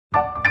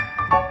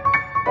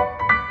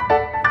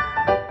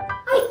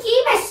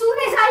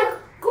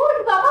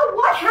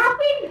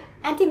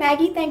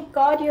Maggy, thank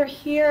God you're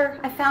here.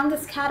 I found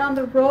this cat on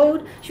the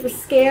road. She was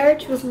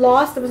scared, she was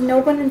lost, there was no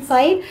one in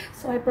sight,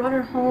 so I brought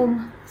her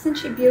home. Isn't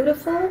she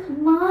beautiful?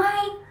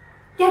 My,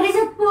 that is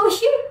a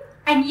Persian.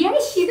 And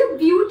yes, she's a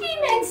beauty,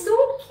 man, so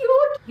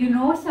cute. You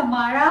know,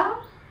 Samara,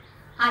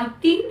 I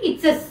think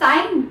it's a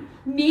sign.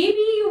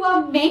 Maybe you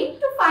are meant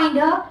to find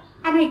her,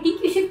 and I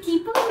think you should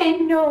keep her,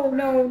 man.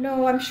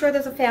 No. I'm sure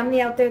there's a family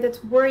out there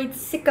that's worried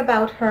sick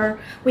about her.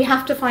 We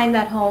have to find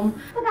that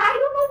home. But I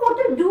don't know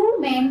what to do,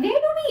 man. Where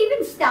do we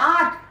even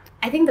start?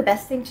 I think the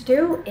best thing to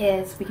do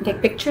is we can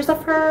take pictures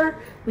of her.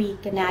 We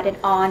can add it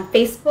on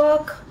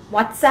Facebook,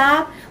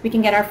 WhatsApp. We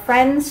can get our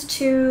friends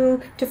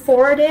to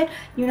forward it.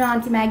 You know,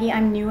 Aunty Maggy,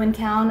 I'm new in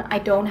town. I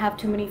don't have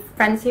too many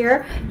friends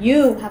here.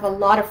 You have a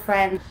lot of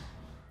friends.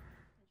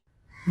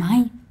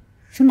 My,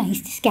 so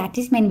nice this cat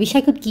is, man. Wish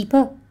I could keep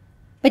her.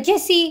 But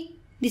just see,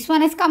 this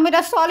one has come with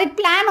a solid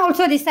plan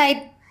also this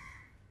side.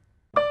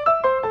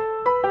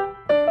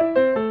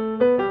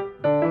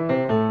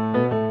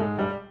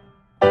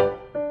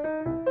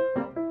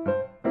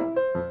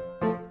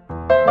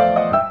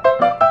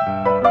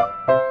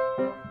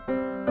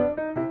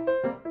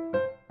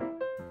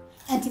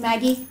 Aunty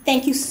Maggy,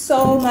 thank you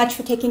so much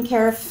for taking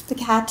care of the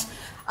cat.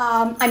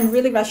 I'm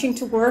really rushing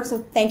to work,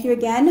 so thank you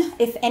again.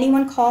 If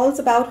anyone calls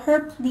about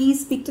her,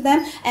 please speak to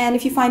them. And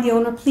if you find the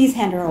owner, please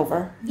hand her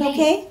over. Yay.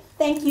 Okay?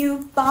 Thank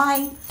you.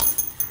 Bye.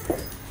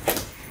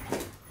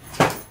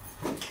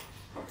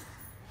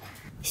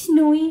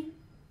 Snowy,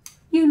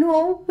 you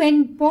know,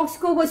 when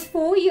Bosco was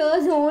 4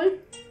 years old,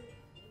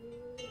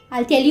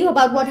 I'll tell you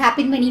about what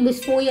happened when he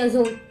was 4 years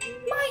old.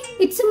 My,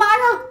 it's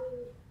Samara.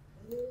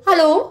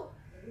 Hello?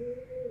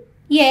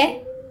 Yeah?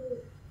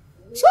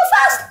 So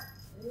fast?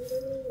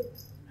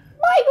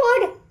 My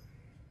word!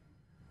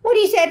 What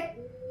he said?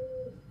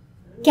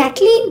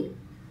 Kathleen?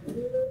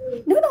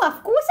 No,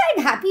 of course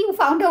I'm happy you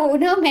found a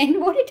owner, man.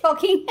 What are you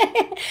talking?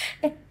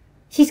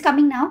 She's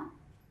coming now?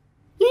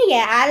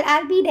 Yeah,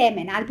 I'll be there,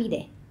 man. I'll be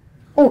there.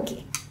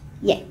 Okay.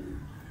 Yeah.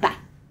 Bye.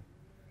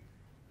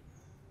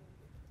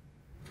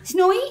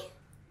 Snowy?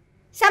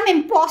 Some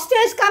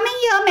imposter's coming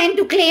here, man,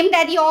 to claim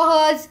that you're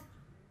hers.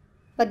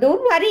 But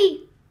don't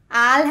worry.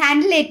 I'll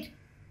handle it.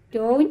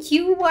 Don't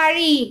you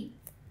worry.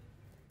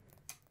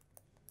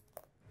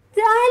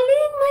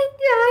 Darling, my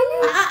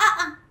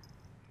darling.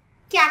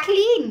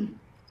 Kathleen.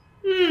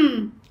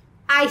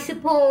 I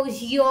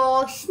suppose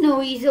you're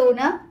Snowy's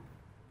owner?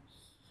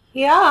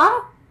 Yeah,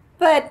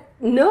 but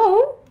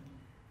no.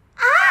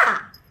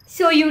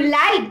 So you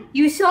lied.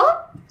 You saw?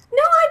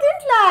 No, I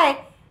didn't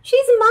lie.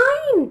 She's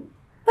mine.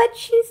 But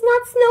she's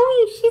not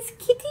Snowy. She's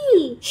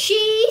Kitty.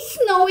 She's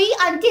Snowy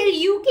until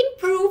you can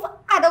prove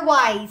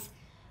otherwise.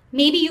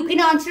 Maybe you can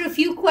answer a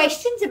few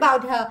questions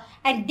about her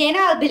and then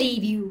I'll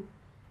believe you.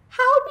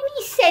 How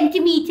many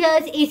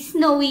centimeters is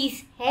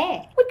Snowy's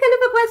hair? What kind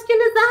of a question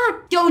is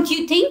that? Don't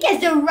you think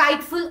as the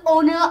rightful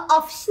owner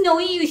of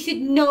Snowy you should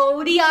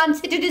know the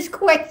answer to this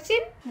question?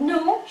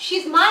 No,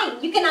 she's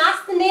mine. You can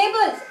ask the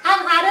neighbors.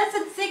 I've had her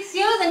since 6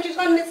 years and she's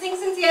gone missing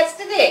since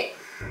yesterday.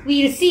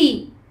 We'll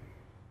see.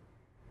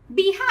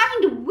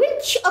 Behind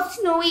which of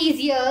Snowy's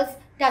ears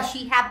does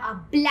she have a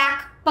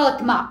black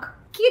birthmark?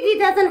 Kitty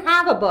doesn't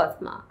have a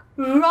birthmark.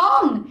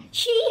 Wrong.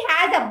 She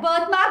has a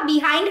birthmark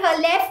behind her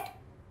left.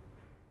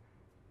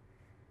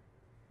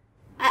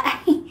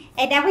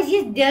 That was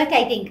just dirt,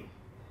 I think.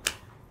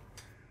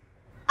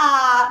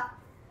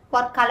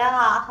 What color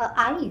are her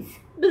eyes?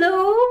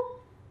 Blue.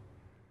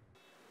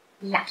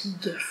 Lucky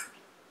guess.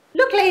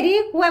 Look,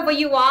 lady, whoever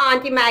you are,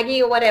 Aunty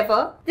Maggy or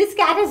whatever, this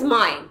cat is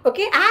mine,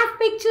 okay? I have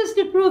pictures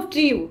to prove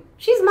to you.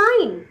 She's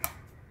mine.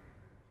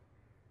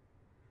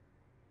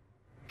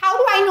 How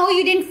do I know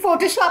you didn't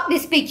Photoshop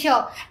this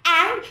picture?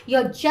 And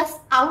you're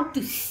just out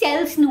to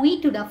sell Snowy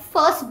to the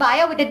first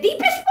buyer with the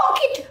deepest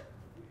pocket?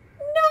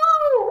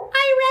 No,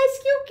 I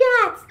rescue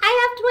cats. I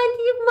have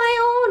 20 of my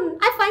own.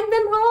 I find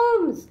them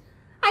homes.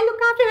 I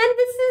look after them. And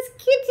this is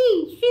Kitty.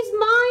 She's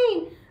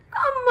mine.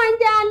 Come, my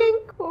darling.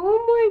 Oh,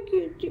 my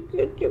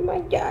kitty, my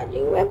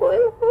darling. We're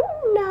going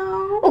home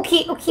now.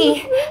 Okay.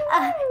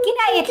 Can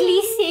I at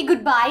least say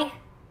goodbye?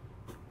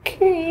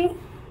 Okay.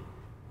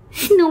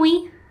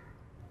 Snowy,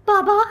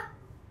 Baba,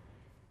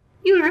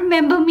 you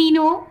remember me,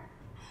 no?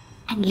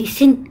 And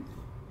listen,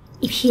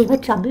 if she ever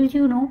troubles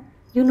you,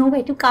 you know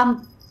where to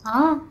come.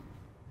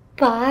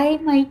 Bye,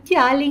 my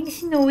darling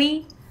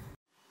Snowy.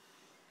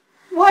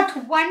 What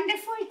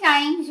wonderful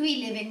times we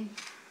live in.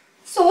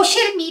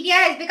 Social media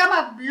has become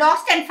a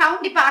lost and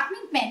found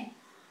department, man.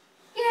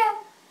 Yeah,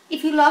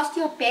 if you lost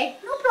your pet,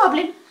 no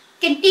problem. You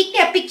can take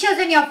their pictures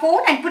on your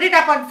phone and put it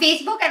up on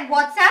Facebook and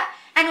WhatsApp,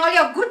 and all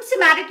your good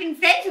Samaritan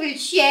friends will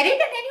share it,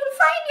 and then you'll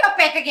find your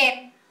pet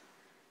again.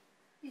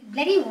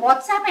 Bloody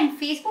WhatsApp and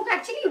Facebook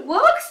actually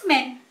works,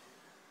 man.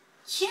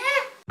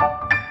 Yeah.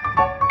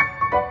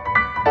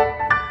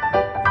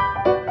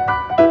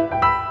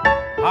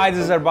 Hi,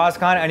 this is Arbaz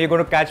Khan and you're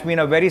going to catch me in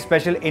a very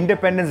special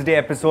Independence Day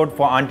episode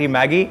for Aunty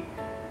Maggy,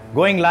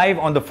 going live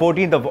on the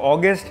 14th of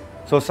August.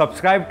 So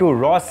subscribe to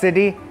Raw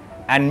City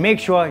and make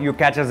sure you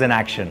catch us in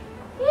action.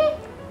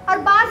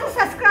 Arbaz is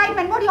subscribed,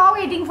 and what are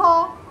you waiting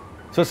for?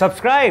 So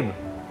subscribe.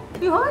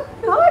 You heard?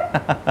 You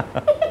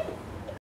heard?